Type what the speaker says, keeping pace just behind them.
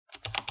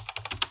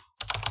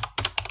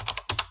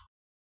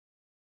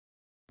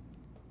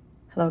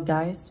Hello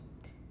guys,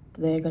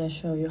 today I'm gonna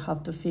show you how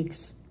to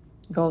fix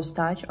Ghost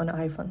Touch on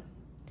iPhone.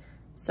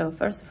 So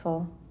first of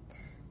all,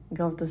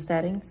 go to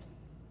Settings,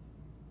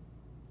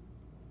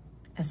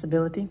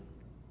 Accessibility,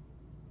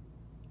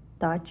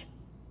 Touch,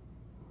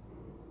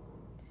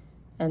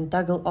 and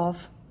toggle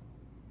off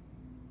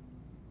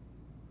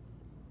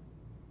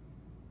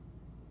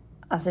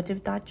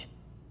Assistive Touch,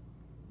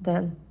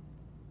 then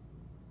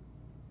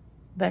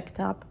Back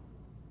Tap,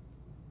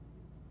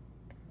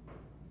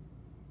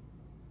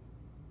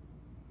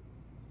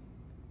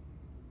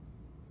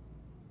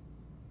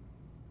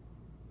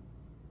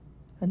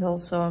 and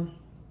also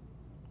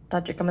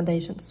Touch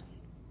Accommodations.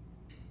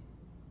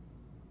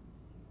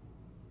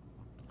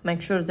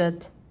 Make sure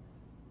that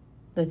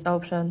this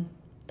option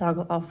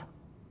toggle off.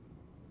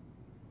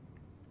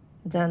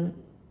 Then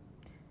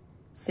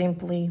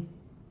simply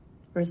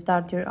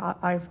restart your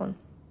iPhone.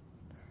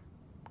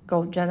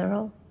 Go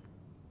General,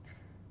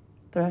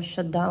 press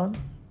Shutdown,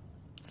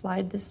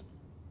 slide this,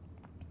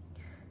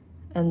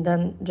 and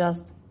then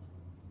just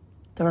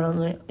turn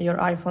on your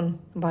iPhone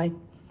by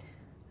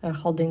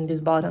holding this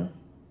button.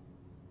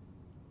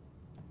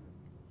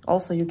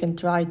 Also, you can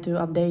try to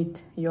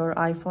update your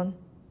iPhone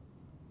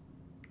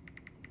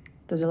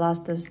to the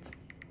latest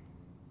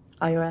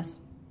iOS.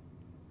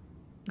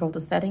 Go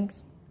to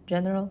Settings,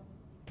 General,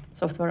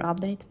 Software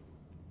Update,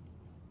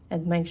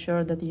 and make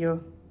sure that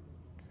you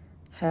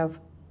have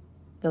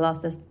the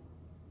latest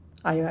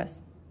iOS.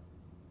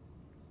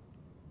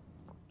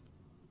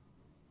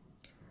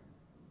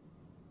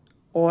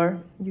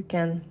 Or you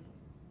can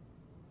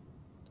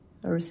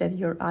reset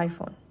your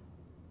iPhone.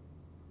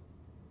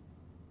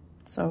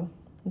 So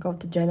go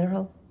to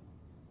General,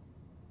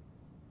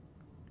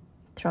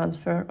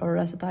 Transfer or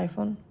Reset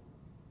iPhone,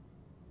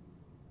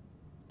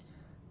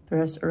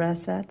 press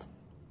Reset,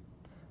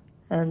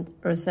 and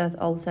reset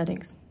all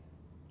settings.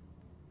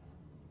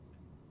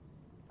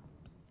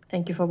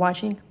 Thank you for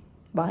watching.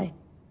 Bye.